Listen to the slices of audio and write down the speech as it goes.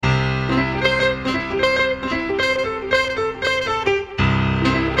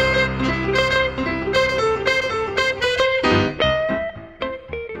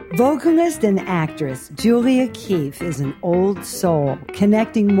Vocalist and actress Julia Keefe is an old soul,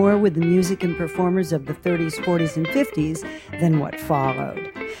 connecting more with the music and performers of the 30s, 40s, and 50s than what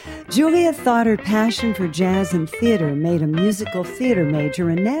followed. Julia thought her passion for jazz and theater made a musical theater major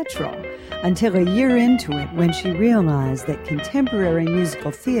a natural, until a year into it when she realized that contemporary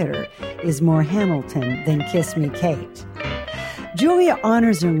musical theater is more Hamilton than Kiss Me Kate. Julia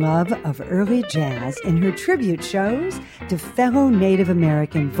honors her love of early jazz in her tribute shows to fellow Native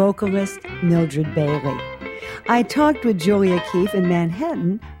American vocalist Mildred Bailey. I talked with Julia Keefe in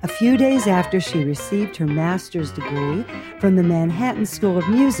Manhattan a few days after she received her master's degree from the Manhattan School of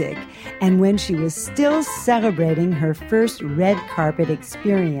Music and when she was still celebrating her first red carpet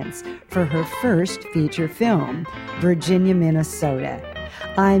experience for her first feature film, Virginia, Minnesota.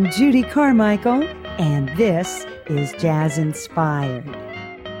 I'm Judy Carmichael, and this is Jazz Inspired.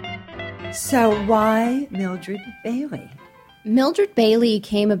 So why Mildred Bailey? Mildred Bailey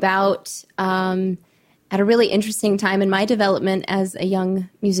came about at a really interesting time in my development as a young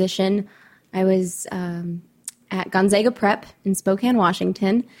musician. I was at Gonzaga Prep in Spokane,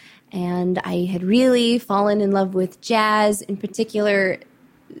 Washington, and I had really fallen in love with jazz, in particular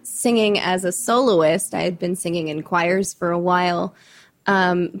singing as a soloist. I had been singing in choirs for a while.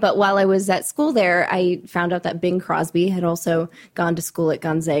 But while I was at school there, I found out that Bing Crosby had also gone to school at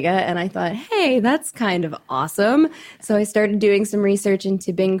Gonzaga, and I thought, hey, that's kind of awesome. So I started doing some research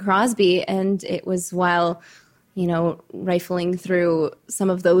into Bing Crosby, and it was while, rifling through some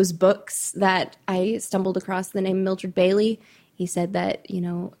of those books that I stumbled across the name Mildred Bailey. He said that,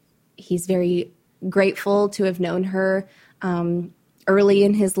 he's very grateful to have known her early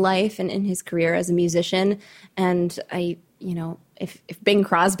in his life and in his career as a musician. And if Bing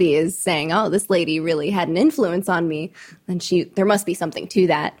Crosby is saying, oh, this lady really had an influence on me, then there must be something to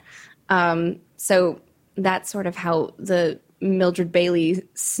that. So that's sort of how the Mildred Bailey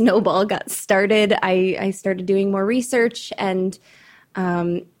snowball got started. I started doing more research, and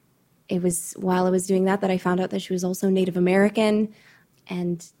it was while I was doing that I found out that she was also Native American,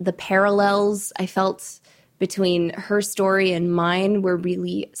 and the parallels I felt between her story and mine were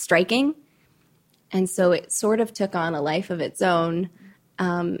really striking. And so it sort of took on a life of its own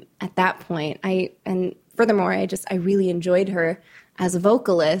at that point. And furthermore, I really enjoyed her as a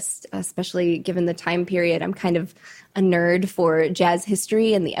vocalist, especially given the time period. I'm kind of a nerd for jazz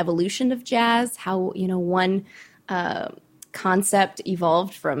history and the evolution of jazz, how, one concept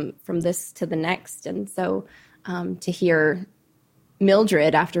evolved from this to the next. And so to hear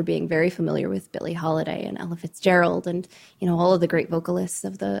Mildred, after being very familiar with Billie Holiday and Ella Fitzgerald and, all of the great vocalists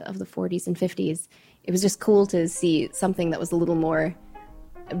of the 40s and 50s, it was just cool to see something that was a little more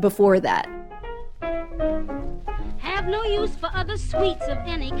before that. Have no use for other sweets of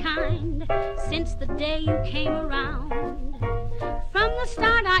any kind since the day you came around. From the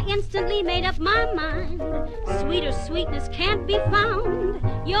start I instantly made up my mind. Sweeter sweetness can't be found.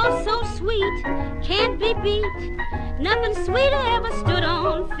 You're so sweet, can't be beat. Nothing sweeter ever stood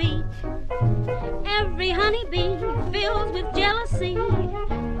on feet. Every honeybee fills with jealousy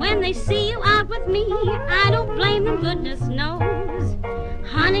when they see you out with me. I don't blame them, goodness knows.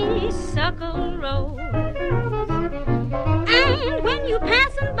 Honeysuckle rose. And when you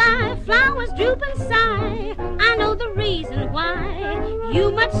passing by, flowers droop and sigh. I know the reason why.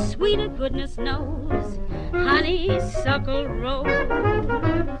 You much sweeter, goodness knows. Honeysuckle rose.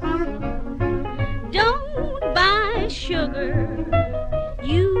 Don't buy sugar.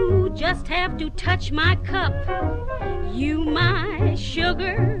 You just have to touch my cup. You my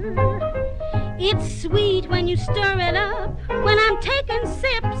sugar. It's sweet when you stir it up. When I'm taking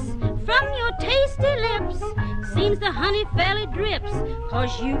sips from your tasty lips, seems the honey fairly drips,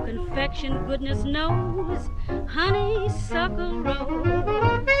 'cause you confection, goodness knows, honeysuckle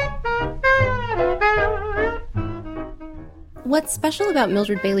rose. What's special about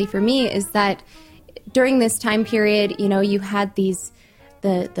Mildred Bailey for me is that during this time period, you had these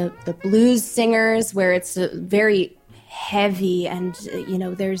the blues singers where it's very heavy and,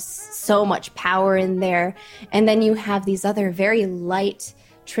 there's so much power in there. And then you have these other very light,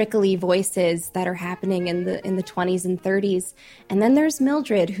 trickly voices that are happening in the 20s and 30s. And then there's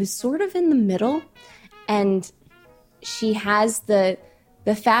Mildred, who's sort of in the middle, and she has the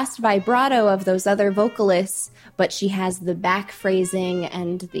fast vibrato of those other vocalists, but she has the back phrasing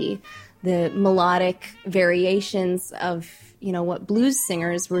and the melodic variations of, what blues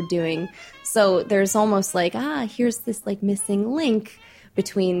singers were doing. So there's almost like, here's this like missing link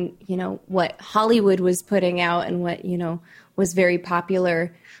between, what Hollywood was putting out and what, was very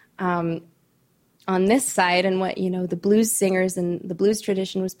popular on this side and what, the blues singers and the blues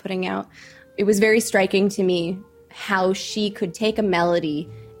tradition was putting out. It was very striking to me how she could take a melody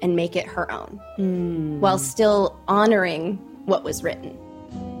and make it her own, while still honoring what was written.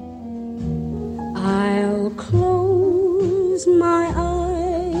 I'll close my eyes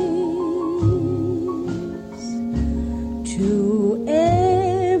to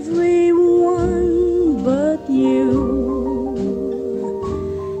everyone but you,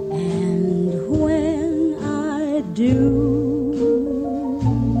 and when I do,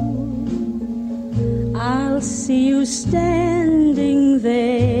 I'll see you standing there.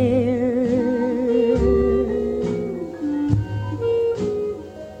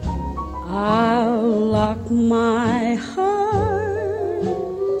 I'll lock my heart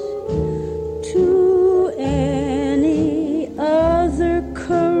to any other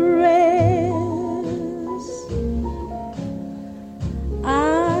caress.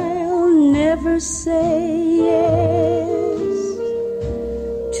 I'll never say yes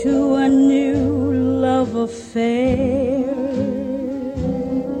to a new love affair.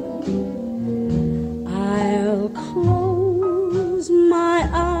 I'll close my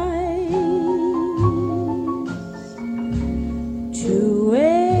eyes to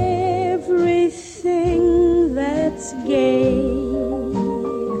everything that's gay.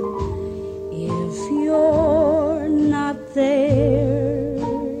 If you're not there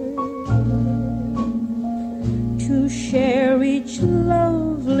to share each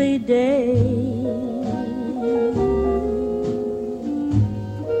lovely day,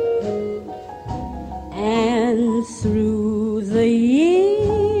 and through the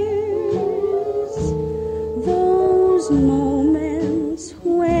years, those moments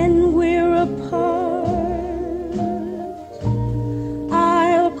when we're apart,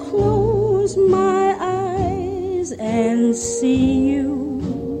 I'll close my eyes and see you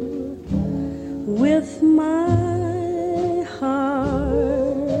with my heart.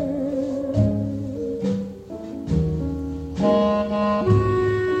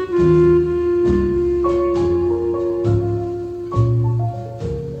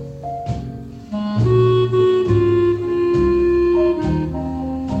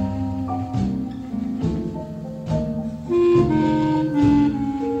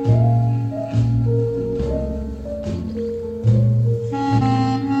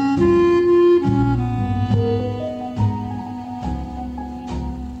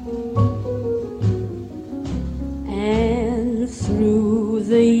 And through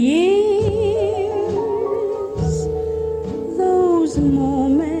the years, those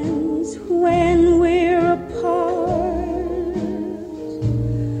moments when we're apart,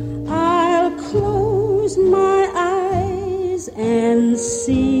 I'll close my eyes and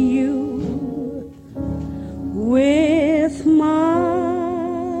see you with my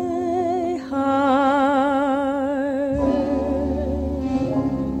heart.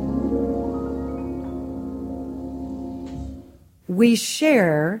 We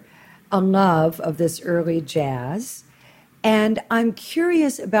share a love of this early jazz, and I'm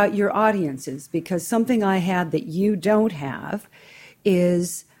curious about your audiences, because something I had that you don't have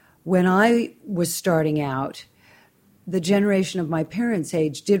is when I was starting out, the generation of my parents'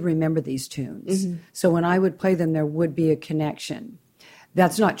 age did remember these tunes. So when I would play them, there would be a connection.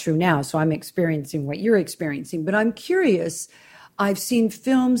 That's not true now, so I'm experiencing what you're experiencing. But I'm curious, I've seen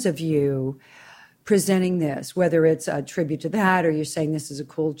films of you presenting this, whether it's a tribute to that or you're saying this is a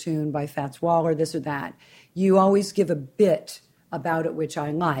cool tune by Fats Waller, this or that. You always give a bit about it, which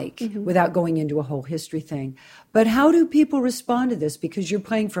I like, without going into a whole history thing. But how do people respond to this? Because you're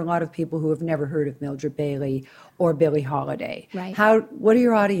playing for a lot of people who have never heard of Mildred Bailey or Billie Holiday. Right. What are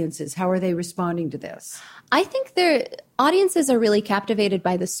your audiences? How are they responding to this? I think their audiences are really captivated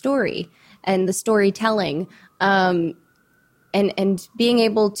by the story and the storytelling, and being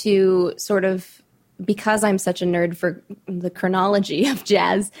able to sort of, because I'm such a nerd for the chronology of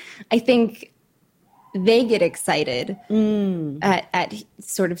jazz, I think they get excited at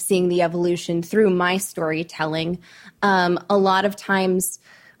sort of seeing the evolution through my storytelling. A lot of times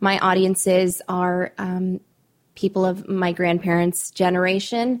my audiences are people of my grandparents'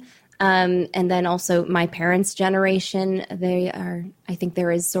 generation, and then also my parents' generation. I think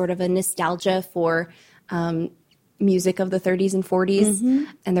there is sort of a nostalgia for music of the 30s and 40s.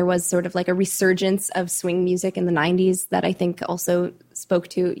 And there was sort of like a resurgence of swing music in the 90s that I think also spoke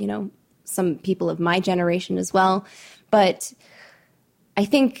to, some people of my generation as well. But I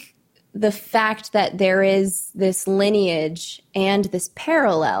think the fact that there is this lineage and this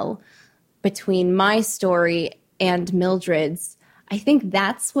parallel between my story and Mildred's, I think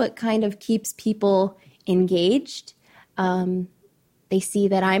that's what kind of keeps people engaged. They see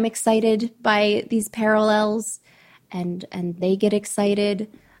that I'm excited by these parallels, and they get excited.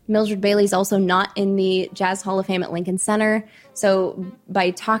 Mildred Bailey's also not in the Jazz Hall of Fame at Lincoln Center. So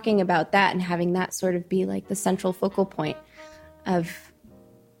by talking about that and having that sort of be like the central focal point of,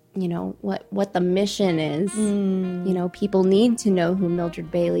 you know, what the mission is, you know, people need to know who Mildred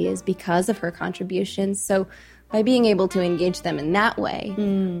Bailey is because of her contributions. So by being able to engage them in that way,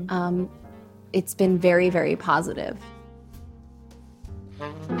 it's been very, very positive.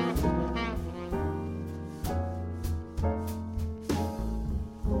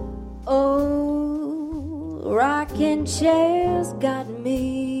 Oh, rocking chairs got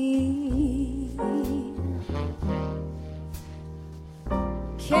me.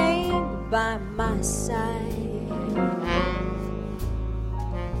 Came by my side.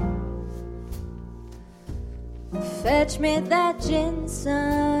 Fetch me that ginseng,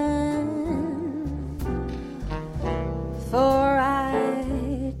 for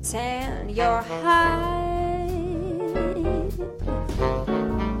I tan your hide.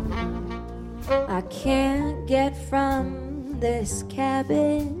 I can't get from this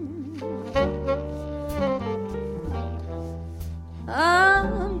cabin.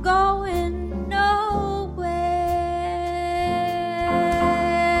 I'm going nowhere.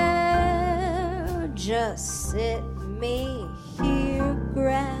 Just sit me here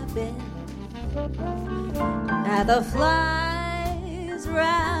grabbing at the flies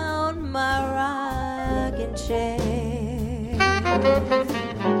round my rocking chair.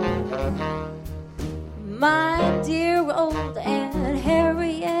 My dear old Aunt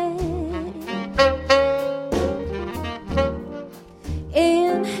Harriet,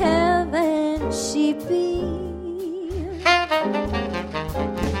 in heaven she be.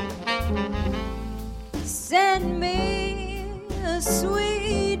 Send me a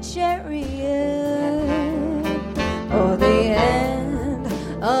sweet chariot, or the end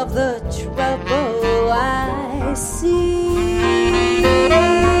of the trouble I see.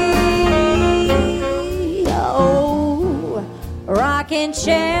 Oh, rocking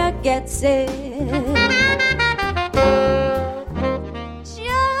chair gets it.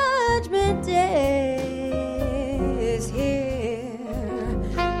 Judgment Day is here.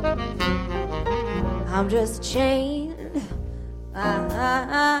 I'm just chained.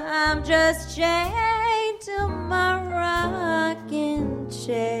 I'm just chained to my rocking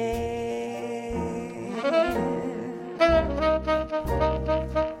chair.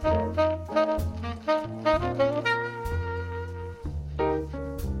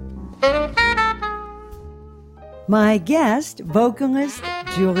 My guest, vocalist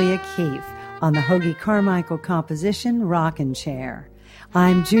Julia Keefe, on the Hoagie Carmichael composition Rockin' Chair.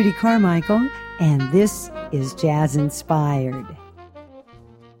 I'm Judy Carmichael, and this is Jazz Inspired.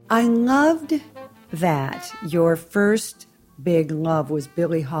 I loved that your first big love was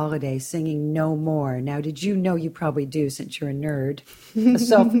Billie Holiday singing No More. Now, did you know, you probably do since you're a nerd, a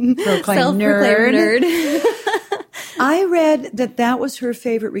self-proclaimed nerd. I read that was her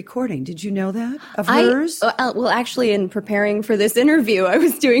favorite recording. Did you know that, of hers? Well, actually, in preparing for this interview, I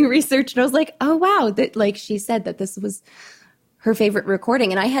was doing research, and I was like, oh, wow, that, like, she said that this was her favorite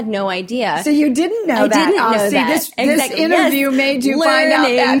recording, and I had no idea. So you didn't know that. I didn't know that. This interview made you find out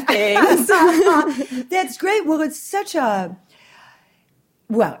that things. That's great. Well, it's such a,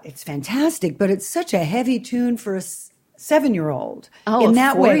 it's fantastic, but it's such a heavy tune for a 7-year-old. Oh, in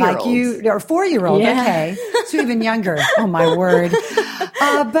that way, like you, or 4-year-old. Yeah. Okay, so even younger. Oh my word!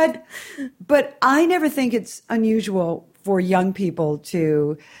 But I never think it's unusual for young people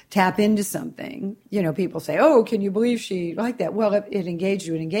to tap into something. You know, people say, "Oh, can you believe she liked that?" Well, it engaged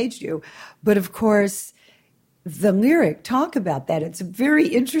you. It engaged you. But of course, the lyric, talk about that. It's a very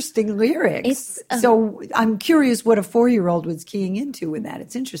interesting lyric. So I'm curious what a 4-year-old was keying into with that.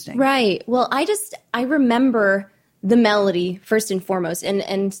 It's interesting, right? Well, I remember the melody first and foremost,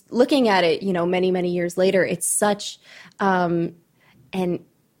 and looking at it, you know, many, many years later, it's such an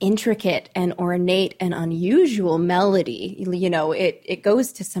intricate and ornate and unusual melody. You know, it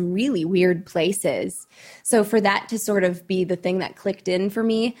goes to some really weird places. So for that to sort of be the thing that clicked in for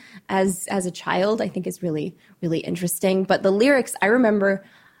me as a child, I think is really, really interesting. But the lyrics, I remember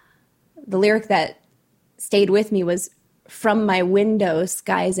the lyric that stayed with me was, "From my window,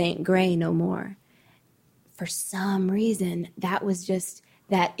 skies ain't gray no more." For some reason, that was just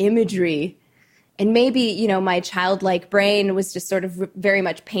that imagery. And maybe, you know, my childlike brain was just sort of very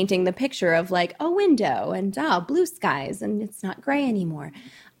much painting the picture of like a window and blue skies and it's not gray anymore.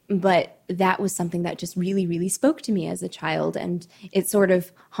 But that was something that just really, really spoke to me as a child. And it sort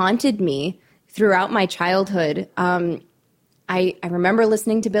of haunted me throughout my childhood. I remember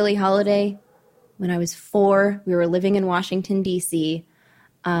listening to Billie Holiday when I was 4. We were living in Washington, D.C.,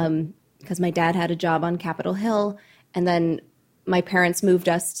 because my dad had a job on Capitol Hill. And then my parents moved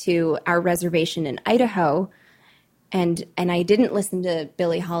us to our reservation in Idaho, and I didn't listen to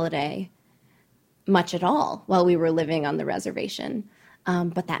Billie Holiday much at all while we were living on the reservation.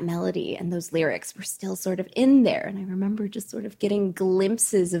 But that melody and those lyrics were still sort of in there. And I remember just sort of getting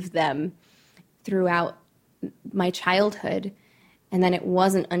glimpses of them throughout my childhood. And then it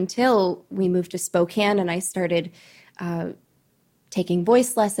wasn't until we moved to Spokane and I started taking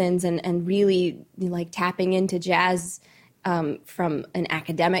voice lessons and really like tapping into jazz from an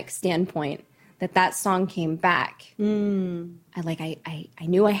academic standpoint that song came back. I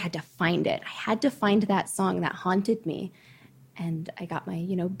knew I had to find it. I had to find that song that haunted me. And I got my,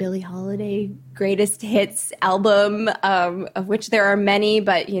 Billie Holiday greatest hits album, of which there are many,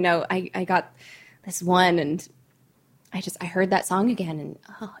 but, I got this one and I heard that song again and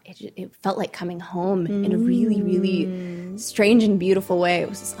it felt like coming home in a really, really strange and beautiful way. It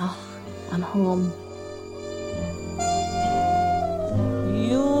was just, I'm home.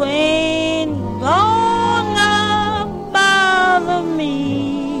 You ain't gonna bother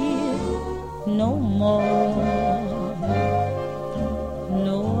me no more.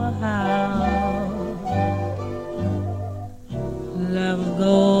 Love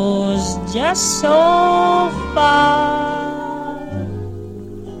goes just so far,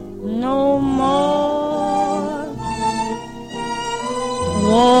 no more.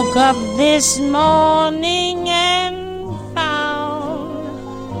 Woke up this morning and found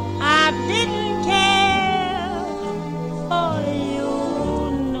I didn't care for you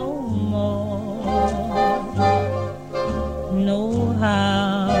no more, no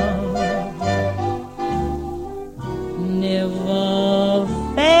how. Never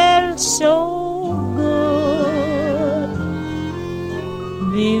felt so good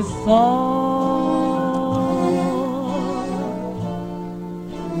before.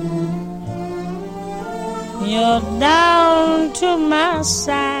 You're down to my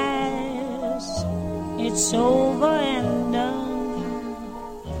size, it's over and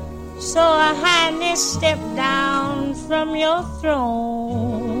done. So I kindly step down from your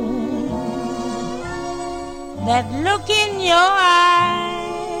throne. That look in your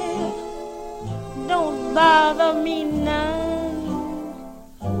eye don't bother me none.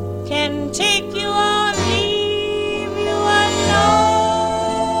 Can take you or leave you alone.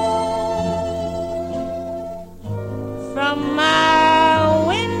 From my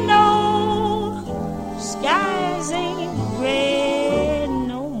window, skies ain't gray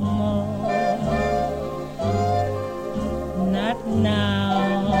no more. Not now.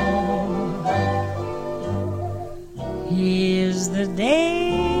 Here's the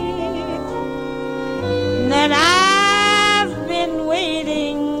day that I've been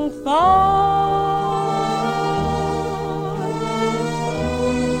waiting for.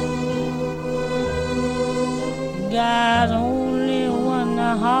 Got only one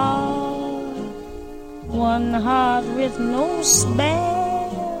heart with no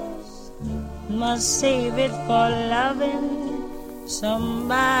spares. Must save it for loving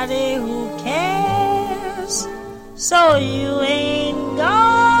somebody who cares. So you ain't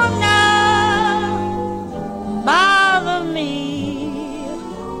gonna bother me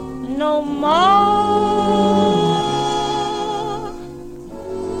no more,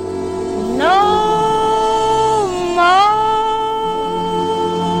 no more.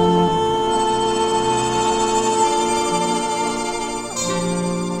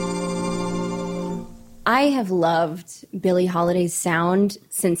 I have loved Billie Holiday's sound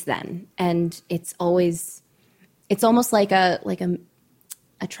since then, and it's almost like a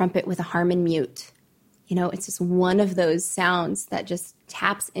trumpet with a harmon mute. It's just one of those sounds that just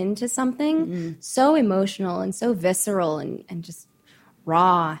taps into something so emotional and so visceral and just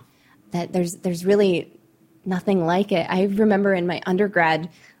raw that there's really nothing like it. I remember in my undergrad,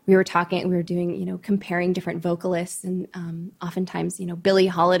 we were doing, comparing different vocalists, and oftentimes, Billie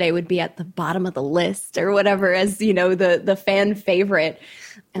Holiday would be at the bottom of the list or whatever as, the fan favorite.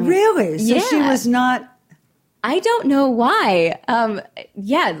 And really? So yeah. She was not... I don't know why.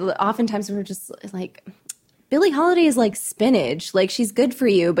 Oftentimes we're just like, Billie Holiday is like spinach. Like, she's good for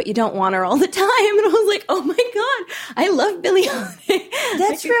you, but you don't want her all the time. And I was like, oh my God, I love Billie Holiday.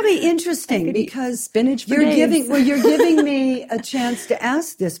 That's really interesting because spinach for you're days. you're giving me a chance to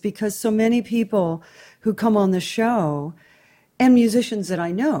ask this, because so many people who come on the show and musicians that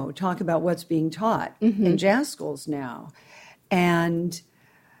I know talk about what's being taught in jazz schools now. And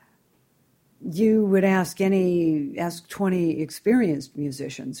you would ask 20 experienced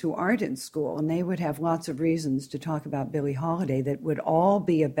musicians who aren't in school, and they would have lots of reasons to talk about Billie Holiday that would all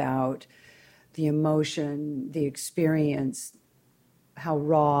be about the emotion, the experience,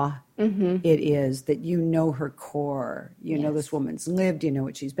 raw it is, that you know her core. You know this woman's lived, you know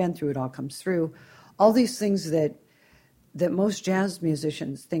what she's been through, it all comes through. All these things that most jazz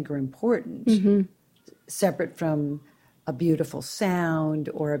musicians think are important, separate from a beautiful sound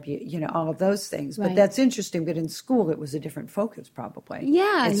or all of those things. But that's interesting. But in school, it was a different focus, probably.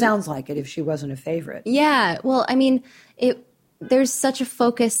 Yeah, it sounds like it. If she wasn't a favorite, yeah. Well, I mean, there's such a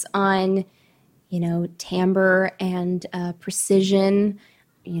focus on, timbre and precision.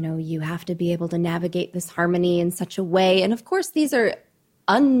 You have to be able to navigate this harmony in such a way, and of course, these are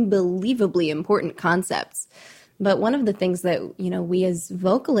unbelievably important concepts. But one of the things that we as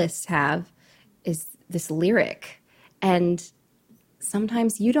vocalists have is this lyric. And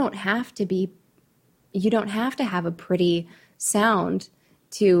sometimes you don't have to have a pretty sound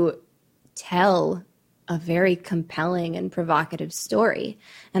to tell a very compelling and provocative story.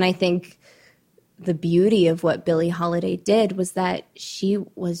 And I think the beauty of what Billie Holiday did was that she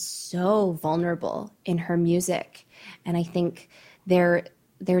was so vulnerable in her music. And I think there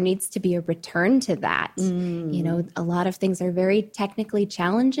needs to be a return to that. A lot of things are very technically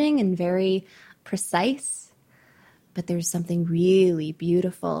challenging and very precise. But there's something really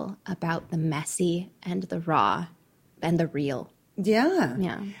beautiful about the messy and the raw and the real. Yeah.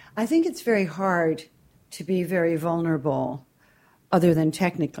 Yeah. I think it's very hard to be very vulnerable, other than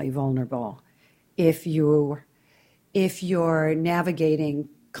technically vulnerable, if you're navigating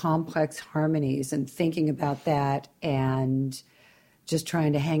complex harmonies and thinking about that and just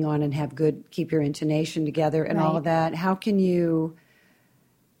trying to hang on and keep your intonation together and all of that. How can you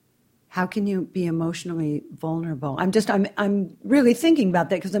be emotionally vulnerable? I'm really thinking about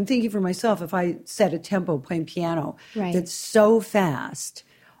that, because I'm thinking for myself, if I set a tempo playing piano that's so fast,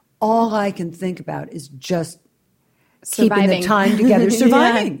 all I can think about is just keeping the time together,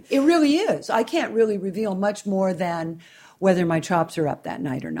 surviving. It really is. I can't really reveal much more than whether my chops are up that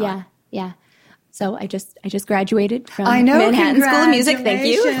night or not. Yeah, yeah. So I just graduated from Manhattan School of Music.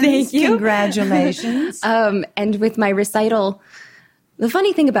 Thank you. Congratulations. And with my recital, the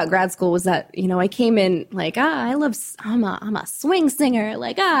funny thing about grad school was that, I came in like, I'm a swing singer.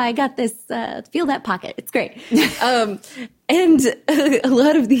 Like, I got this, feel that pocket. It's great. And a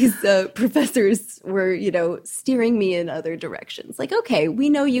lot of these professors were, steering me in other directions. Like, okay, we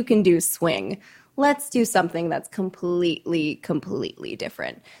know you can do swing. Let's do something that's completely, completely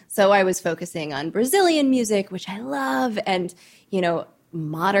different. So I was focusing on Brazilian music, which I love, and,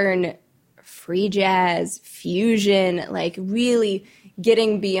 modern free jazz, fusion, like really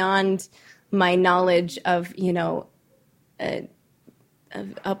getting beyond my knowledge of,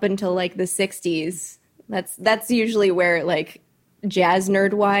 up until like the 60s. That's usually where, like, jazz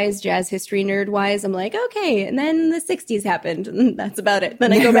history nerd wise, I'm like, okay, and then the 60s happened, and that's about it.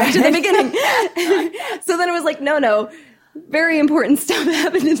 Then I go back to the beginning. So then it was like, no, very important stuff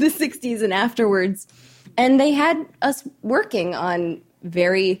happened in the 60s and afterwards. And they had us working on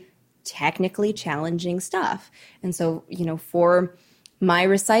very technically challenging stuff. And so, for my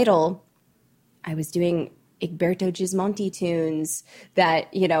recital, I was doing Egberto Gismonti tunes that,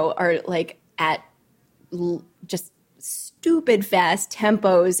 are like at just stupid fast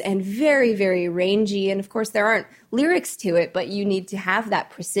tempos and very, very rangy. And of course, there aren't lyrics to it, but you need to have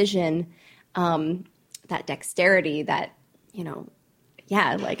that precision, that dexterity, that,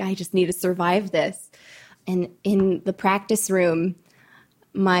 I just need to survive this. And in the practice room,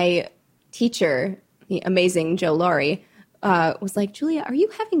 my teacher, the amazing Joe Laurie, was like, Julia, are you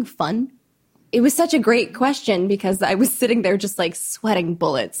having fun? It was such a great question, because I was sitting there just like sweating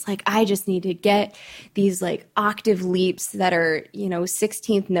bullets. Like, I just need to get these like octave leaps that are,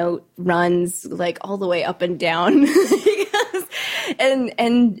 16th note runs, like all the way up and down.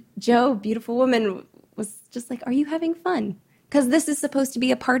 and Joe, beautiful woman, was just like, are you having fun? Because this is supposed to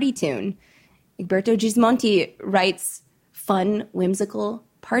be a party tune. Egberto Gismonti writes fun, whimsical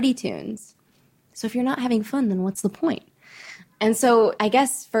party tunes. So if you're not having fun, then what's the point? And so I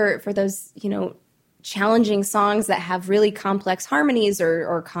guess for those, challenging songs that have really complex harmonies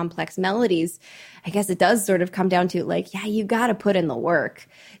or complex melodies, I guess it does sort of come down to like, yeah, you got to put in the work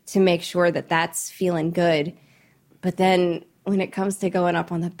to make sure that that's feeling good. But then when it comes to going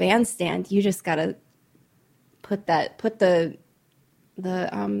up on the bandstand, you just got to put the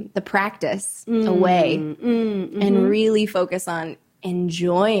practice away and really focus on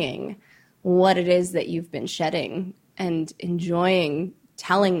enjoying what it is that you've been shedding and enjoying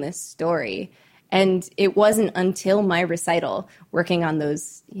telling this story. And it wasn't until my recital, working on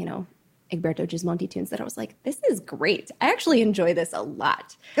those, Egberto Gismonti tunes, that I was like, this is great. I actually enjoy this a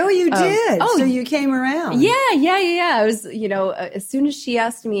lot. Oh, you did? So you came around. Yeah. I was, as soon as she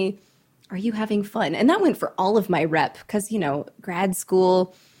asked me, are you having fun? And that went for all of my rep because, grad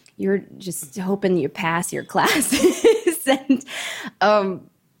school, you're just hoping you pass your classes. And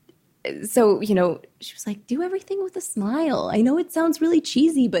so, she was like, do everything with a smile. I know it sounds really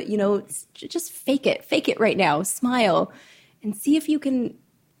cheesy, but, just fake it right now, smile, and see if you can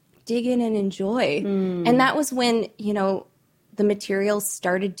dig in and enjoy. And that was when, the material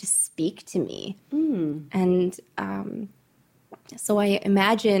started to speak to me. And so I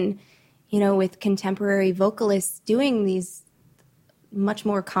imagine, with contemporary vocalists doing these much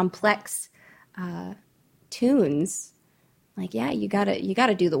more complex tunes, like, yeah, you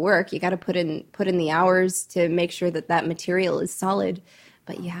gotta do the work. You gotta put in the hours to make sure that material is solid,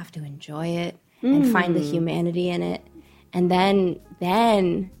 but you have to enjoy it and find the humanity in it. And then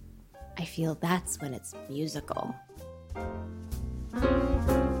I feel that's when it's musical.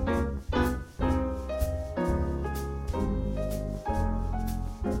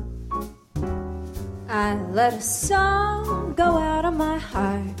 I let a song go out of my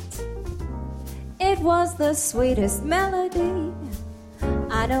heart. It was the sweetest melody.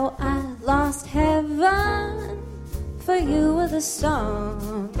 I know I lost heaven for you with a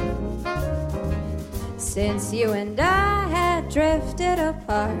song. Since you and I had drifted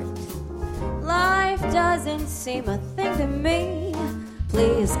apart, life doesn't seem a thing to me.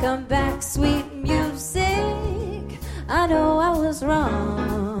 Please come back, sweet music. I know I was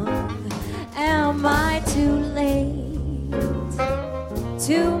wrong. Am I too late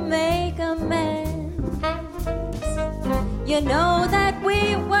to make amends? You know that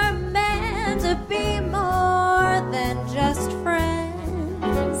we were meant to be more than just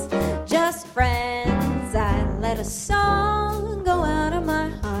friends. Just friends. I let a song go out of my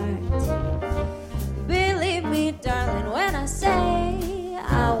heart. Believe me, darling, when I say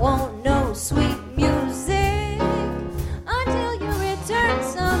I won't know sweet music until you return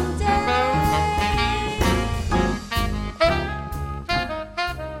someday.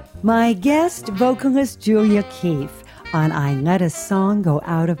 My guest, vocalist Julia Keefe, on I Let a Song Go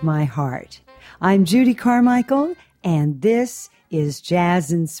Out of My Heart. I'm Judy Carmichael, and this is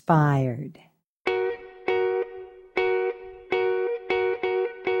Jazz Inspired.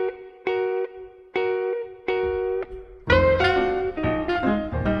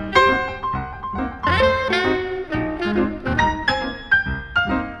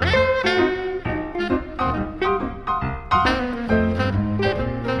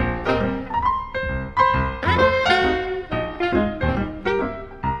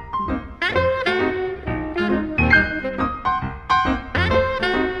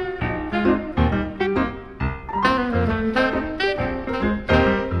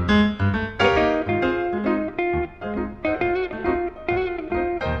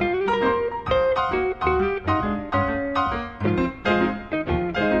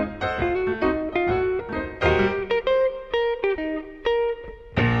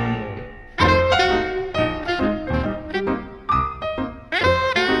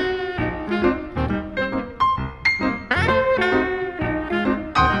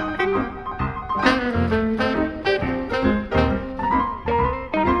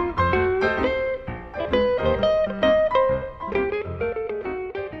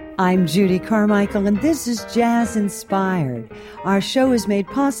 I'm Judy Carmichael, and this is Jazz Inspired. Our show is made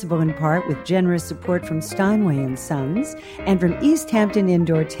possible in part with generous support from Steinway & Sons and from East Hampton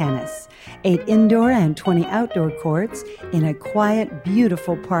Indoor Tennis, 8 indoor and 20 outdoor courts in a quiet,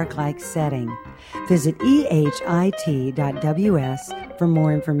 beautiful park-like setting. Visit ehit.ws for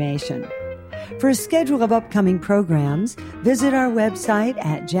more information. For a schedule of upcoming programs, visit our website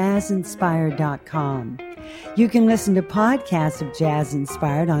at jazzinspired.com. You can listen to podcasts of Jazz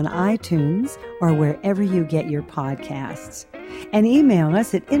Inspired on iTunes or wherever you get your podcasts. And email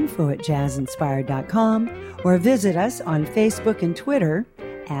us at info@jazzinspired.com or visit us on Facebook and Twitter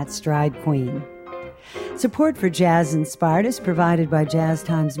at Stride Queen. Support for Jazz Inspired is provided by Jazz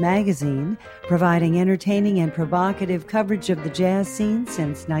Times Magazine, providing entertaining and provocative coverage of the jazz scene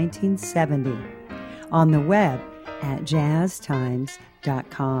since 1970. On the web at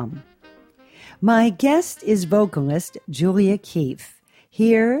jazztimes.com. My guest is vocalist Julia Keefe,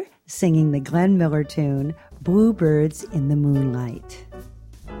 here singing the Glenn Miller tune, Bluebirds in the Moonlight.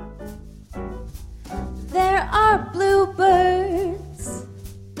 There are bluebirds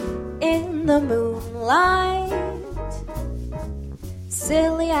in the moonlight.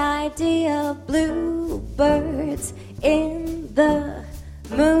 Silly idea, bluebirds in the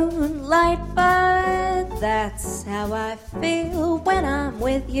moonlight, but that's how I feel when I'm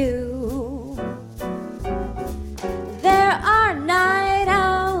with you. There are night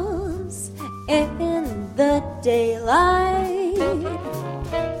owls in the daylight.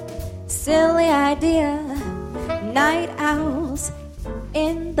 idea. Night owls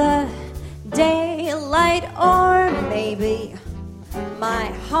in the daylight, or maybe my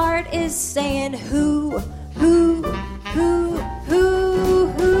heart is saying who is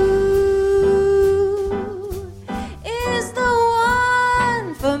the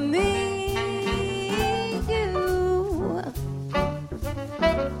one for me? You.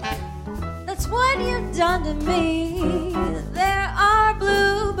 That's what you've done to me. There are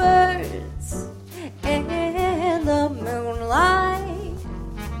bluebirds in the moonlight.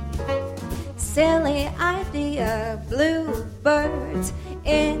 Silly idea, bluebirds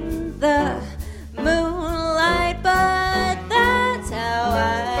in the moonlight, but that's how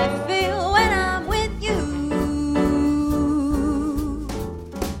I feel when I'm with you.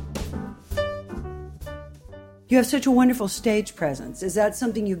 You have such a wonderful stage presence. Is that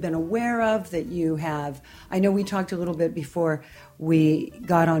something you've been aware of, that you have? I know we talked a little bit before we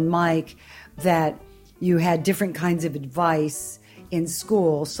got on mic that you had different kinds of advice in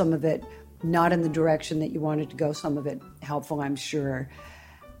school, some of it not in the direction that you wanted to go, some of it helpful, I'm sure.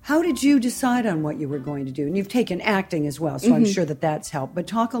 How did you decide on what you were going to do? And you've taken acting as well, so I'm sure that that's helped. But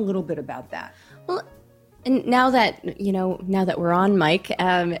talk a little bit about that. Well, and now that we're on mic,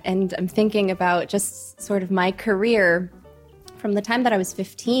 and I'm thinking about just sort of my career from the time that I was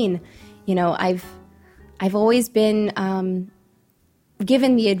 15, I've always been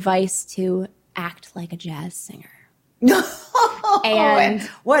given the advice to act like a jazz singer. And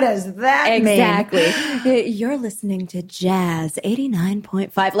what does that mean? Exactly. You're listening to Jazz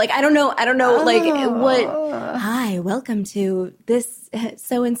 89.5. Like, I don't know, what, hi, welcome to this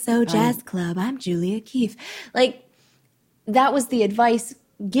so-and-so jazz club. I'm Julia Keefe. Like, that was the advice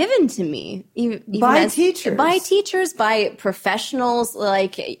given to me. Even by teachers. By teachers, by professionals,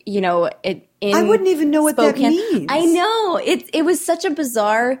 like, I wouldn't even know what that means. I know. It was such a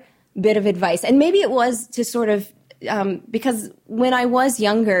bizarre bit of advice. And maybe it was to sort of, because when I was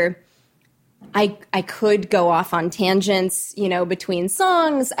younger, I could go off on tangents, between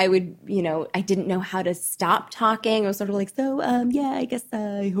songs. I would, I didn't know how to stop talking. I was sort of like, I guess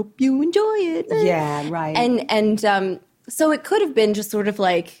I hope you enjoy it. Yeah, right. And so it could have been just sort of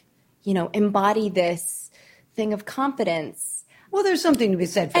like, embody this thing of confidence. Well, there's something to be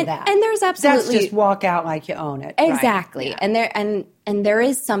said for that. And there's absolutely... That's just walk out like you own it. Exactly. Right? Yeah. And there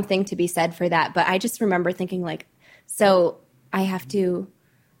is something to be said for that. But I just remember thinking like, so I have to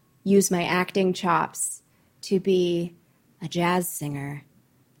use my acting chops to be a jazz singer.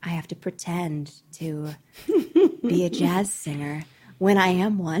 I have to pretend to be a jazz singer when I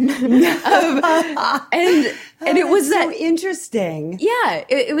am one. And it was so interesting. Yeah,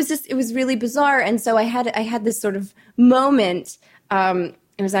 it was really bizarre. And so I had this sort of moment. It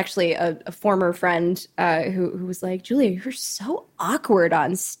was actually a former friend who was like, Julia, you're so awkward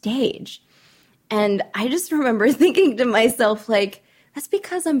on stage. And I just remember thinking to myself, like, that's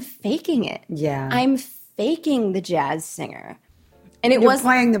because I'm faking it. Yeah. I'm faking the jazz singer. And You're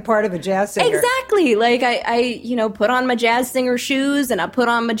playing the part of a jazz singer. Exactly. Like, I put on my jazz singer shoes and I put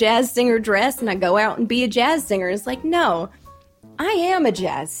on my jazz singer dress and I go out and be a jazz singer. It's like, no, I am a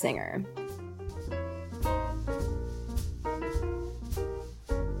jazz singer.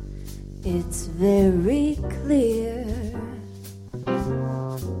 It's very clear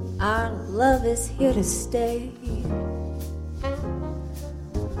our love is here to stay,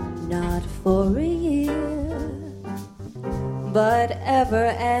 not for a year, but ever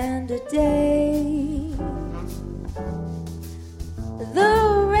and a day.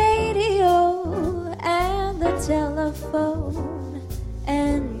 The radio and the telephone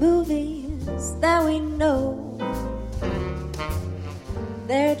and movies that we know,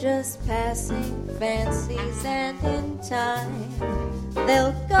 they're just passing fancies, and in time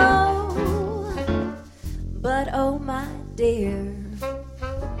they'll go. But oh my dear,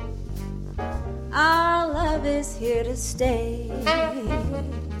 our love is here to stay.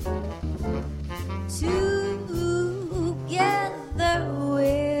 Together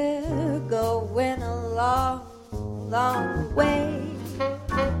we're going a long, long way.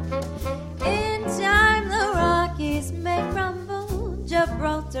 In time the Rockies may crumble,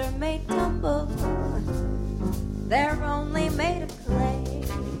 Gibraltar may tumble, they're only made of clay.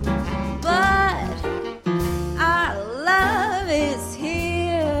 But our love is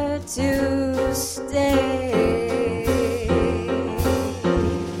here to stay.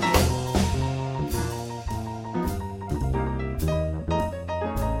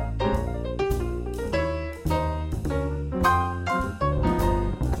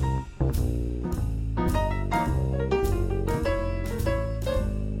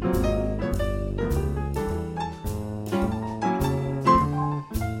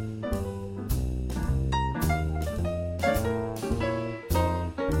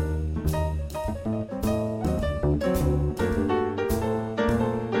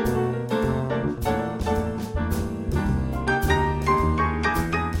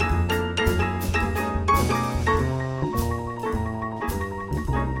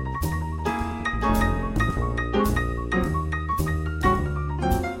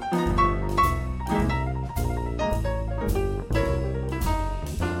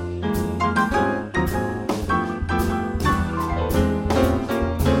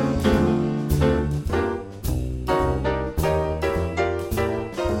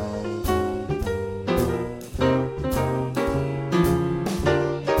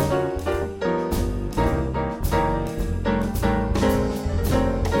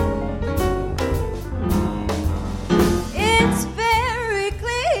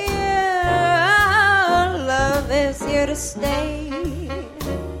 stay.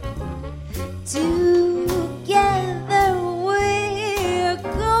 Together we're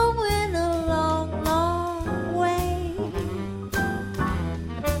going a long, long way.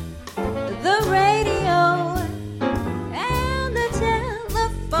 The radio and the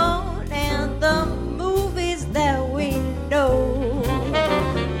telephone and the movies that we know,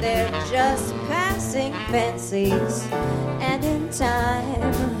 they're just passing fancies, and in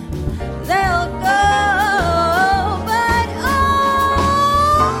time they'll go. But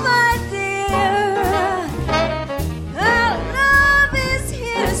oh, my dear, our love is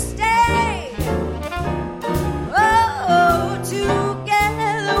here to stay. Oh,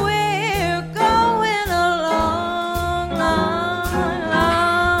 together we're going a long, long,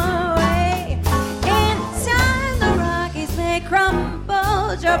 long way. In time the Rockies may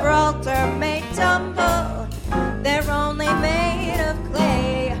crumble, Gibraltar may tumble, they're only made of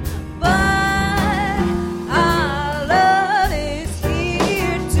clay. But our love is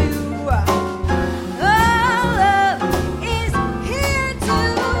here too. Our love is here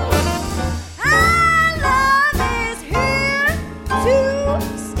too. Our love is here to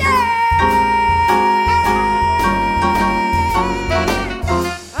stay.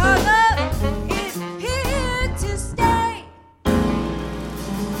 Our love is here to stay.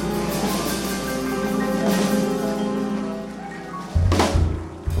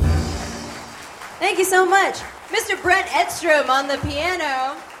 Thank you so much. Mr. Brent Edstrom on the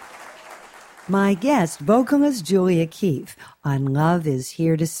piano. My guest, vocalist Julia Keefe, on Love is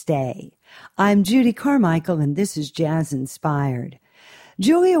Here to Stay. I'm Judy Carmichael, and this is Jazz Inspired.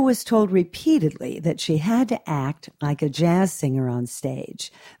 Julia was told repeatedly that she had to act like a jazz singer on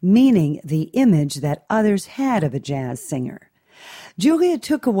stage, meaning the image that others had of a jazz singer. Julia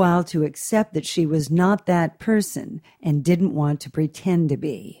took a while to accept that she was not that person and didn't want to pretend to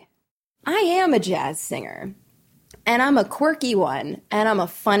be. I am a jazz singer, and I'm a quirky one, and I'm a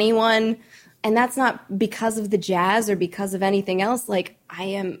funny one, and that's not because of the jazz or because of anything else. Like, I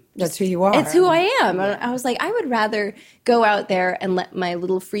am... That's who you are. It's who I am. I was like, I would rather go out there and let my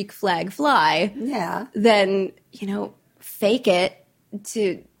little freak flag fly than, fake it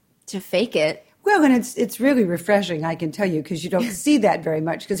to fake it. Well, and it's really refreshing, I can tell you, because you don't see that very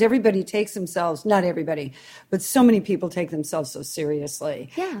much, because everybody takes themselves, not everybody, but so many people take themselves so seriously.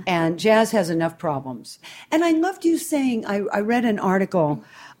 Yeah. And jazz has enough problems. And I loved you saying, I read an article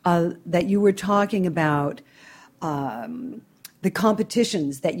that you were talking about the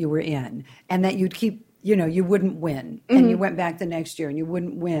competitions that you were in, and that you'd keep, you wouldn't win. Mm-hmm. And you went back the next year and you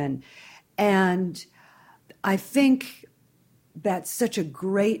wouldn't win. And I think that's such a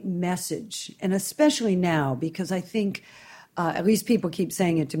great message, and especially now, because I think, at least people keep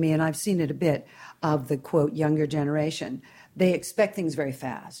saying it to me, and I've seen it a bit, of the, quote, younger generation. They expect things very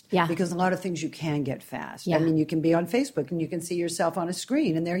fast. Yeah. Because a lot of things you can get fast. Yeah. I mean, you can be on Facebook and you can see yourself on a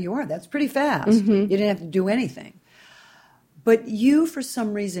screen, and there you are. That's pretty fast. Mm-hmm. You didn't have to do anything. But you, for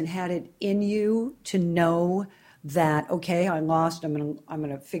some reason, had it in you to know that, okay, I'm lost. I'm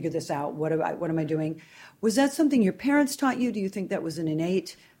gonna figure this out. What am I doing? Was that something your parents taught you? Do you think that was an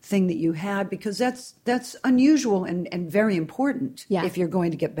innate thing that you had? Because that's unusual and very important if you're going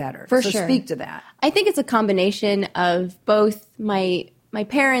to get better. For so sure. Speak to that. I think it's a combination of both my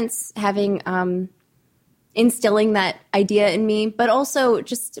parents having instilling that idea in me, but also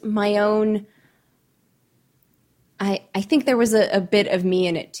just my own. I think there was a bit of me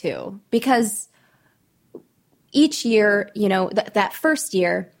in it too, because each year, that first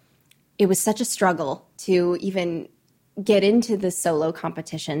year, it was such a struggle to even get into the solo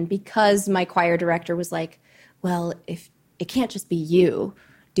competition, because my choir director was like, well, if it can't just be you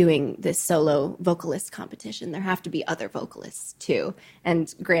doing this solo vocalist competition, there have to be other vocalists too.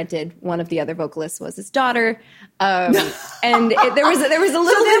 And granted, one of the other vocalists was his daughter. And there was a little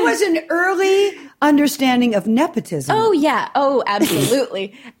So there was an early understanding of nepotism. Oh yeah. Oh,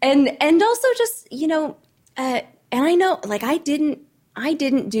 absolutely. and also just, and I know, like, I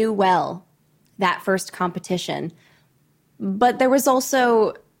didn't do well that first competition, but there was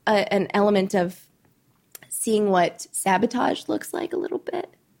also an element of seeing what sabotage looks like a little bit.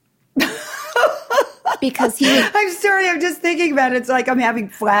 Because he was, I'm sorry, I'm just thinking about it. It's like I'm having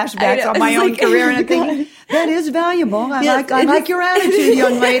flashbacks on my own career, and I'm thinking, that is valuable. I like your attitude,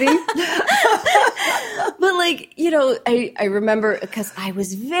 young lady. But I remember, because I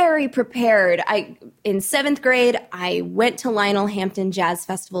was very prepared. In 7th grade, I went to Lionel Hampton Jazz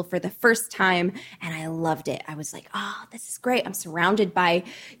Festival for the first time, and I loved it. I was like, oh, this is great. I'm surrounded by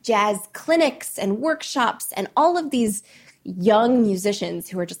jazz clinics and workshops and all of these young musicians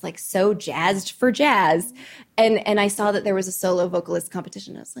who are just like so jazzed for jazz. And I saw that there was a solo vocalist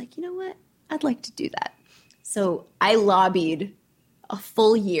competition. I was like, you know what? I'd like to do that. So I lobbied a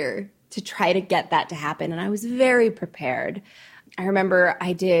full year to try to get that to happen, and I was very prepared. I remember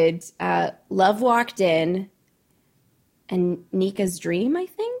I did Love Walked In and Nika's Dream, I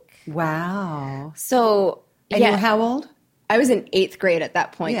think. Wow. So, And you were how old? I was in 8th grade at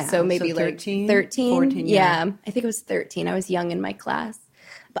that point, Yeah, so maybe so like 13, 14. yeah. I think it was 13. I was young in my class.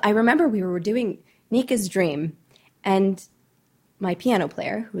 But I remember we were doing Nika's Dream, and my piano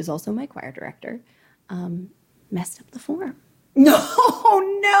player, who was also my choir director, messed up the form.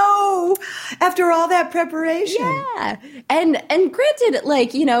 No. After all that preparation. Yeah. And granted,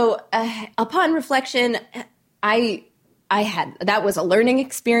 like, you know, upon reflection, I had, that was a learning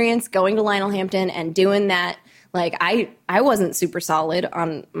experience going to Lionel Hampton and doing that. Like I wasn't super solid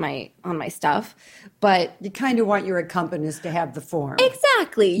on my stuff, but You kind of want your accompanist to have the form.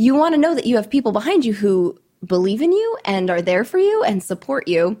 exactly. You want to know that you have people behind you who believe in you and are there for you and support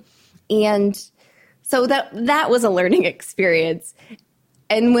you. And so that was a learning experience.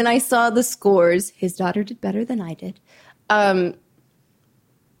 And when I saw the scores, his daughter did better than I did.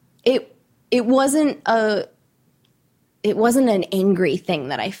 It wasn't an angry thing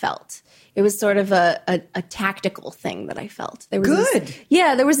that I felt. It was sort of a tactical thing that I felt. There was Good.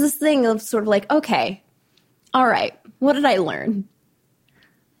 There was this thing of sort of like, okay, all right, what did I learn?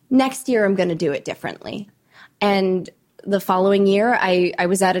 Next year I'm going to do it differently. And the following year I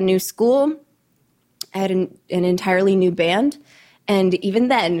was at a new school. I had an entirely new band. And even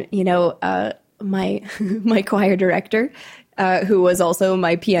then, you know, my my choir director, who was also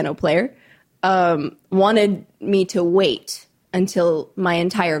my piano player, wanted me to wait until my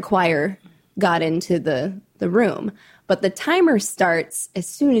entire choir got into the room. But the timer starts as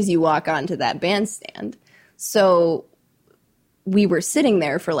soon as you walk onto that bandstand. So we were sitting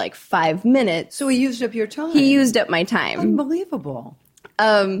there for like 5 minutes. So he used up your time. He used up my time. Unbelievable.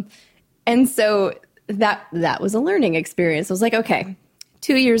 And so that was a learning experience. I was like, okay,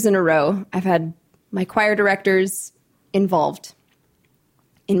 2 years in a row, I've had my choir directors involved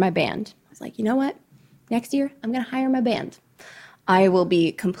in my band. I was like, you know what? Next year, I'm going to hire my band. I will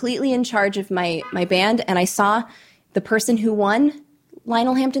be completely in charge of my band. And I saw the person who won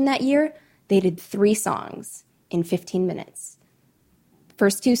Lionel Hampton that year, they did 3 songs in 15 minutes.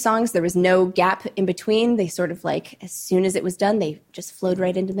 First 2 songs, there was no gap in between. They sort of like, as soon as it was done, they just flowed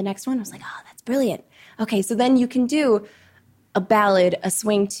right into the next one. I was like, oh, that's brilliant. Okay, so then you can do a ballad, a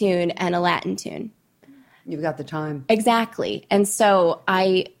swing tune, and a Latin tune. You've got the time. Exactly. And so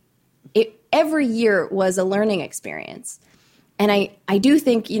every year was a learning experience. And I do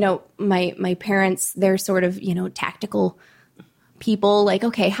think, you know, my parents, they're sort of, you know, tactical people, like,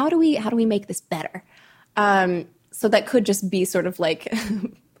 okay, how do we make this better? So that could just be sort of like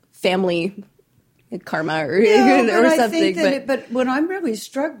family karma or something. But what I'm really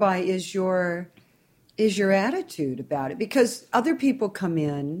struck by is your attitude about it, because other people come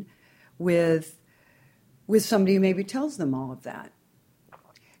in with somebody who maybe tells them all of that,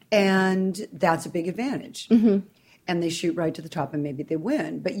 and that's a big advantage. Mm-hmm. And they shoot right to the top, and maybe they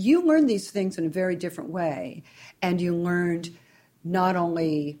win. But you learned these things in a very different way, and you learned not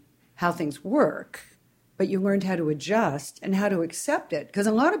only how things work, but you learned how to adjust and how to accept it. Because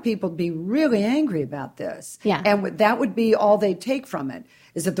a lot of people would be really angry about this. Yeah. And that would be all they take from it,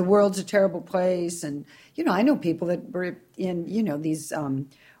 is that the world's a terrible place. And, you know, I know people that were in, you know, these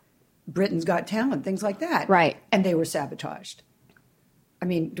Britain's Got Talent, things like that. Right. And they were sabotaged. I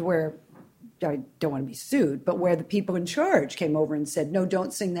mean, to where, I don't want to be sued, but where the people in charge came over and said, no,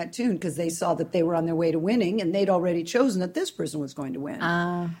 don't sing that tune, because they saw that they were on their way to winning, and they'd already chosen that this person was going to win.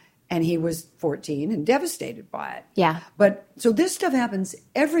 And he was 14 and devastated by it. Yeah. But so this stuff happens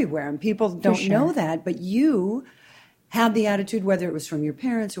everywhere, and people don't know that. But you had the attitude, whether it was from your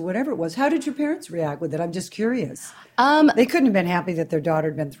parents or whatever it was. How did your parents react with it? I'm just curious. They couldn't have been happy that their daughter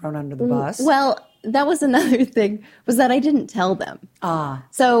had been thrown under the bus. Well, that was another thing, was that I didn't tell them.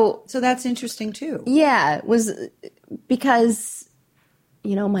 So that's interesting too. Yeah, it was because,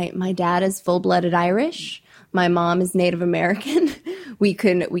 you know, my dad is full-blooded Irish. My mom is Native American. We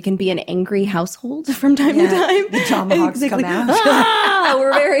can be an angry household from time to time. The tomahawks come out.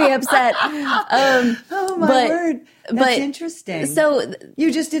 We're very upset. Oh my word! That's interesting. So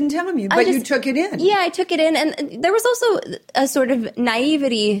you just didn't tell them, you took it in. Yeah, I took it in, and there was also a sort of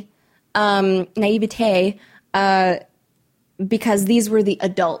naivete, because these were the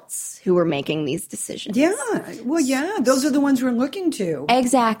adults who were making these decisions. Yeah, well, yeah, those are the ones we're looking to.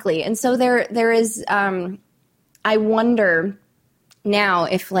 Exactly, and so there is. I wonder now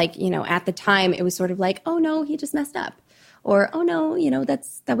if, like, you know, at the time it was sort of like, oh no, he just messed up, or oh no, you know, that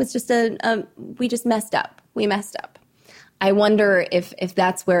was just we just messed up. We messed up. I wonder if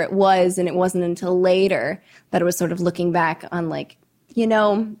that's where it was, and it wasn't until later that I was sort of looking back on, like, you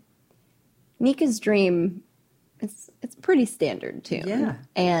know, Nika's Dream, it's pretty standard tune. Yeah.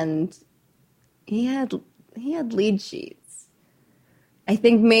 And he had lead sheets. I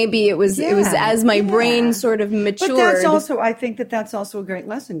think maybe it was as my brain sort of matured. But that's also, I think that's also a great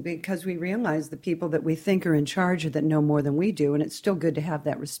lesson, because we realize the people that we think are in charge or that know more than we do, and it's still good to have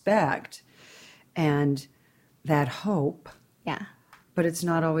that respect and that hope. Yeah. But it's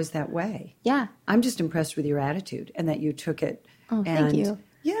not always that way. Yeah. I'm just impressed with your attitude and that you took it. Oh, thank you.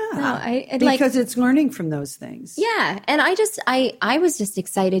 Yeah. No, because it's learning from those things. Yeah. And I was just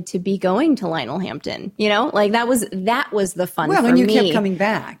excited to be going to Lionel Hampton, you know, like that was the fun for me. Well, and you kept coming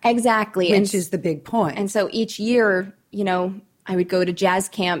back. Exactly. Which is the big point. And so each year, you know, I would go to jazz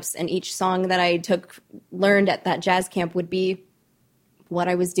camps, and each song that I learned at that jazz camp would be what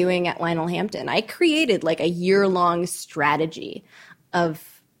I was doing at Lionel Hampton. I created like a year-long strategy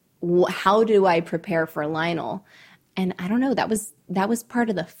of how do I prepare for Lionel. And I don't know, that was part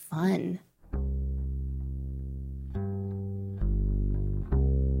of the fun.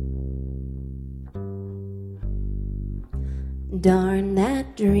 Darn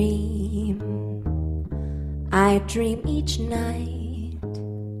that dream I dream each night.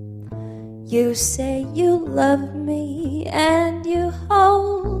 You say you love me and you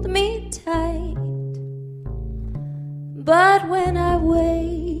hold me tight. But when I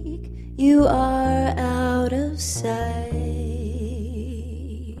wake, you are out of sight.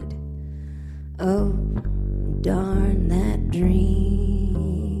 Oh, darn that dream.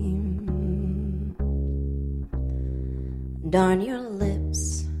 Darn your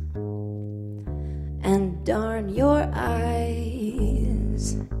lips and darn your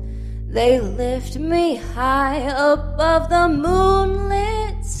eyes. They lift me high above the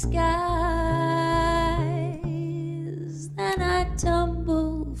moonlit skies. Then I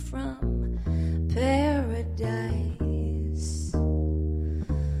tumble from paradise.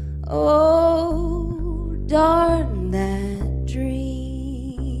 Oh, darn that dream.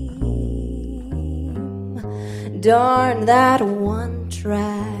 Darn that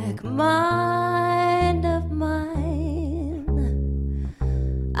one-track mind of mine.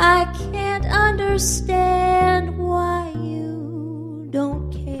 I can't understand why you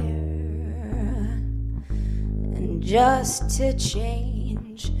don't care. And just to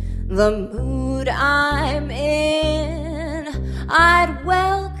change the mood I'm in, I'd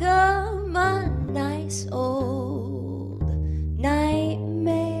welcome a nice old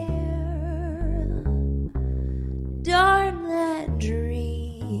nightmare. Darn that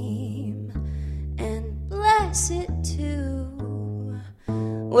dream, and bless it too.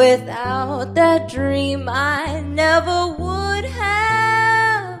 Without that dream, I never would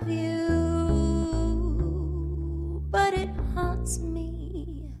have you. But it haunts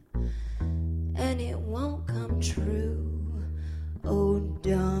me, and it won't come true. Oh,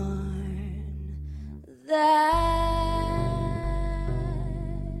 darn that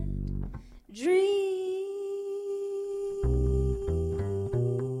dream.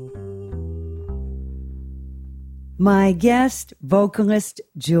 My guest, vocalist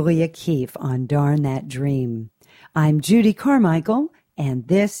Julia Keefe on Darn That Dream. I'm Judy Carmichael, and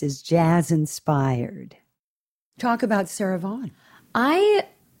this is Jazz Inspired. Talk about Sarah Vaughan. I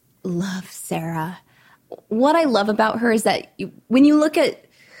love Sarah. What I love about her is that when you look at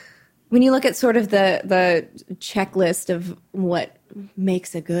sort of the checklist of what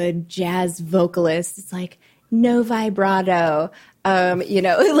makes a good jazz vocalist, it's like no vibrato. You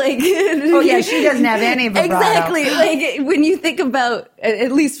know, like oh yeah, she doesn't have any vibrato. Exactly. Like when you think about,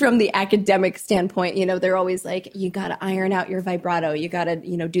 at least from the academic standpoint, you know, they're always like, you got to iron out your vibrato. You got to,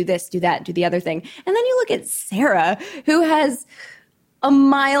 you know, do this, do that, do the other thing. And then you look at Sarah, who has a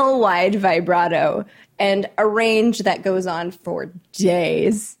mile-wide vibrato and a range that goes on for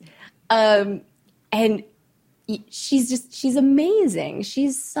days. And she's amazing.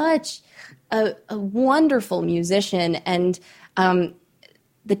 She's such a wonderful musician. And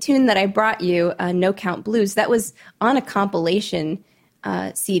the tune that I brought you, No Count Blues, that was on a compilation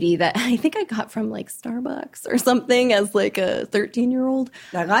CD that I think I got from like Starbucks or something as like a 13-year-old.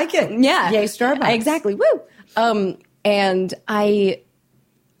 I like it. Yeah. Yay, Starbucks. Exactly. Woo! And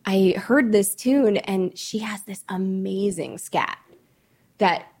I heard this tune, and she has this amazing scat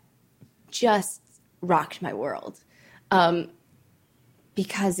that just rocked my world,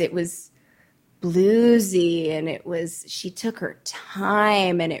 because it was bluesy, and she took her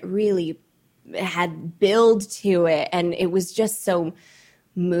time, and it really had build to it, and it was just so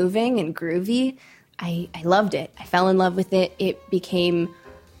moving and groovy. I loved it. I fell in love with it. It became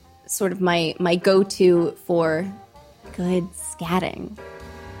sort of my go-to for good scatting.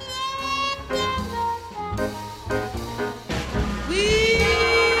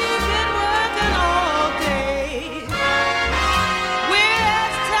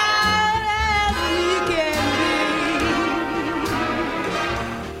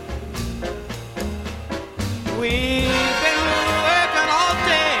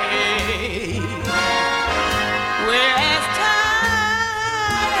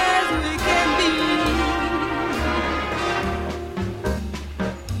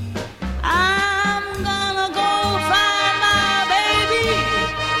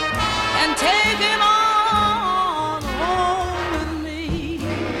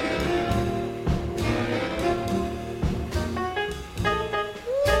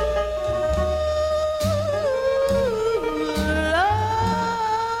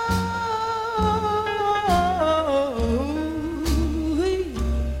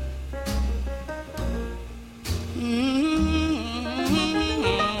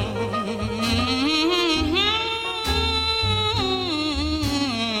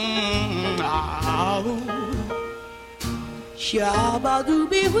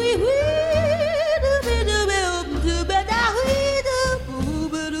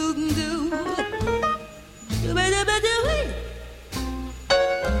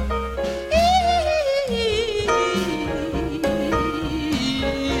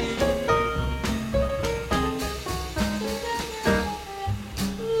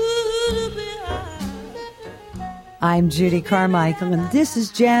 I'm Judy Carmichael, and this is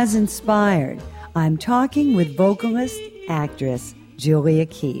Jazz Inspired. I'm talking with vocalist, actress, Julia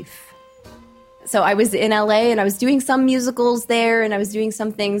Keefe. So I was in LA, and I was doing some musicals there, and I was doing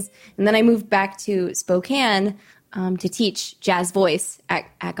some things. And then I moved back to Spokane to teach jazz voice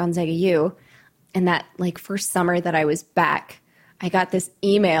at Gonzaga U. And that first summer that I was back, I got this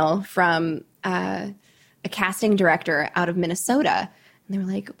email from a casting director out of Minnesota. And they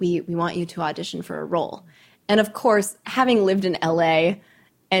were like, we want you to audition for a role. And of course, having lived in LA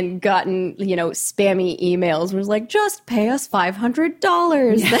and gotten, spammy emails, was like, just pay us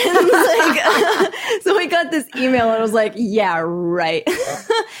 $500. Yeah. So I got this email and I was like, yeah, right.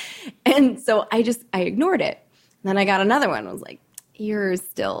 And so I ignored it. And then I got another one. I was like,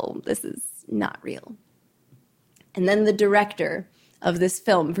 this is not real. And then the director of this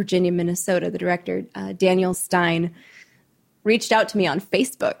film, Virginia, Minnesota, the director, Daniel Stein, reached out to me on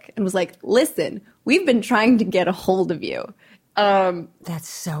Facebook and was like, listen, we've been trying to get a hold of you. That's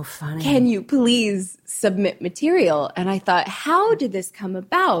so funny. Can you please submit material? And I thought, how did this come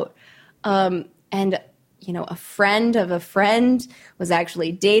about? And, a friend of a friend was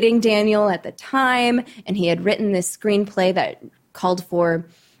actually dating Daniel at the time, and he had written this screenplay that called for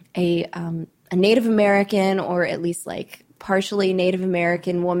a Native American, or at least partially Native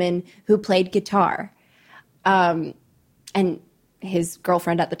American woman who played guitar. And his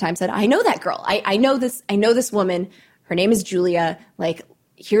girlfriend at the time said, I know that girl. I know this woman. Her name is Julia.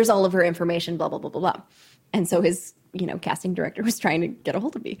 Here's all of her information, blah, blah, blah, blah, blah. And so his, casting director was trying to get a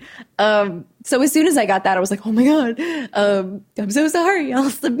hold of me. So as soon as I got that, I was like, oh my God, I'm so sorry. I'll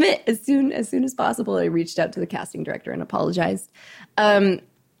submit as soon as possible. I reached out to the casting director and apologized. So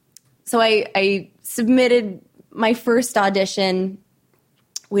I submitted my first audition,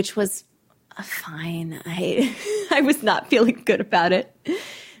 which was fine. I was not feeling good about it.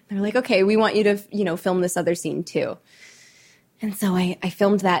 They're like, okay, we want you to, film this other scene too. And so I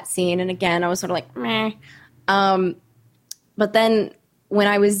filmed that scene. And again, I was sort of like, meh. But then when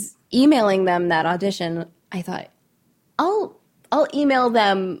I was emailing them that audition, I thought, I'll email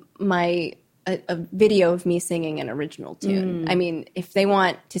them a video of me singing an original tune. I mean, if they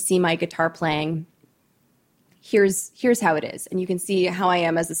want to see my guitar playing, here's how it is. And you can see how I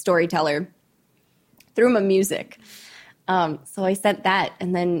am as a storyteller through my music. So I sent that,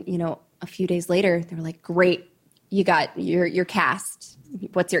 and then, a few days later, they were like, great, you got your cast.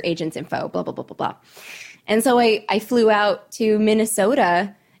 What's your agent's info? Blah, blah, blah, blah, blah. And so I flew out to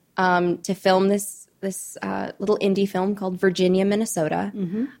Minnesota to film this little indie film called Virginia, Minnesota.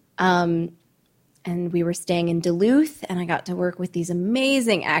 Mm-hmm. And we were staying in Duluth, and I got to work with these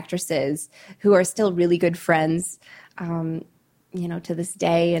amazing actresses who are still really good friends, to this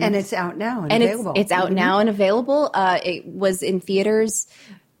day. And it's out now and available. It's out now and available. It was in theaters.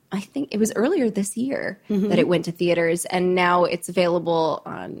 I think it was earlier this year that it went to theaters, and now it's available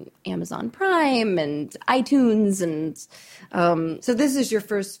on Amazon Prime and iTunes. And so this is your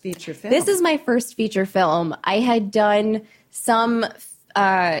first feature film? This is my first feature film. I had done some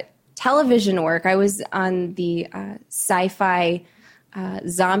television work. I was on the sci-fi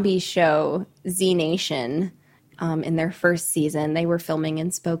zombie show Z Nation in their first season. They were filming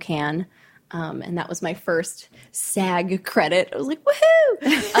in Spokane. And that was my first SAG credit. I was like,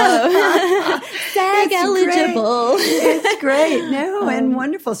 woohoo! SAG eligible. It's great. No, and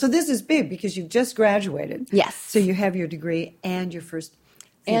wonderful. So this is big because you've just graduated. Yes. So you have your degree and your first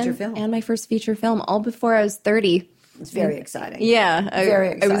feature film. And my first feature film, all before I was 30. It's very exciting. Yeah. Very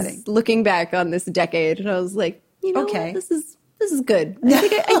I exciting. was looking back on this decade, and I was like, you know Okay. what? This is good. I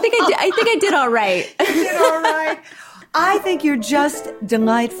think I did all right. You did all right. I think you're just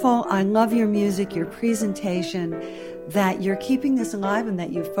delightful. I love your music, your presentation, that you're keeping this alive and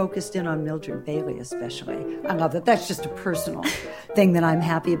that you've focused in on Mildred Bailey especially. I love that. That's just a personal thing that I'm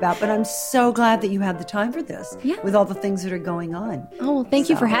happy about. But I'm so glad that you had the time for this with all the things that are going on. Oh, well, thank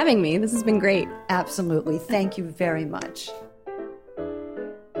you for having me. This has been great. Absolutely. Thank you very much.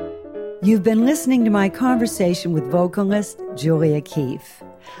 You've been listening to my conversation with vocalist Julia Keefe.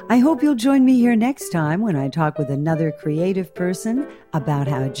 I hope you'll join me here next time when I talk with another creative person about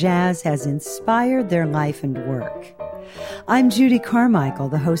how jazz has inspired their life and work. I'm Judy Carmichael,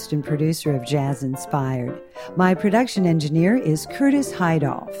 the host and producer of Jazz Inspired. My production engineer is Curtis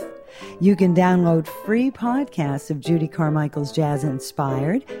Heidoff. You can download free podcasts of Judy Carmichael's Jazz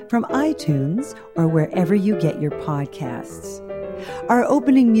Inspired from iTunes or wherever you get your podcasts. Our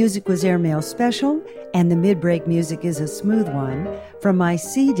opening music was Airmail Special, and the mid-break music is a smooth one from my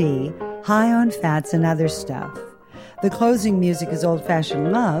CD, High on Fats and Other Stuff. The closing music is Old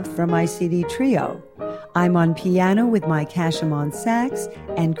Fashioned Love from my CD Trio. I'm on piano with Mike Hashem on sax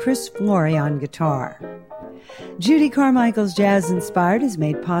and Chris Flory on guitar. Judy Carmichael's Jazz Inspired is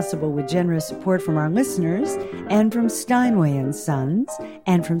made possible with generous support from our listeners and from Steinway & Sons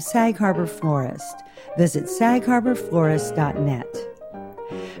and from Sag Harbor Florist. Visit sagharborflorist.net.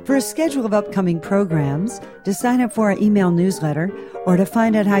 For a schedule of upcoming programs, to sign up for our email newsletter, or to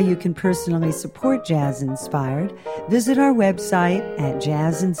find out how you can personally support Jazz Inspired, visit our website at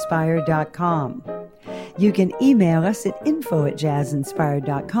jazzinspired.com. You can email us at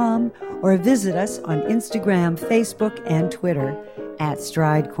info@jazzinspired.com or visit us on Instagram, Facebook, and Twitter at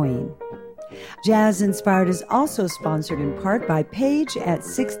Stride Queen. Jazz Inspired is also sponsored in part by Paige at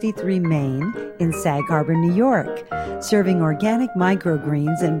 63 Main in Sag Harbor, New York, serving organic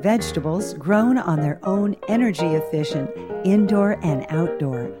microgreens and vegetables grown on their own energy-efficient indoor and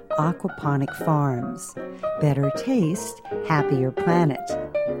outdoor aquaponic farms. Better taste, happier planet.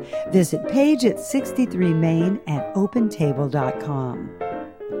 Visit Paige at 63 Main at opentable.com.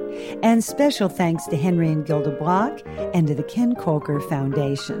 And special thanks to Henry and Gilda Block and to the Ken Kolker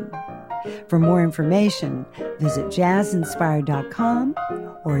Foundation. For more information, visit jazzinspired.com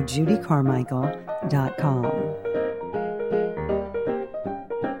or judycarmichael.com.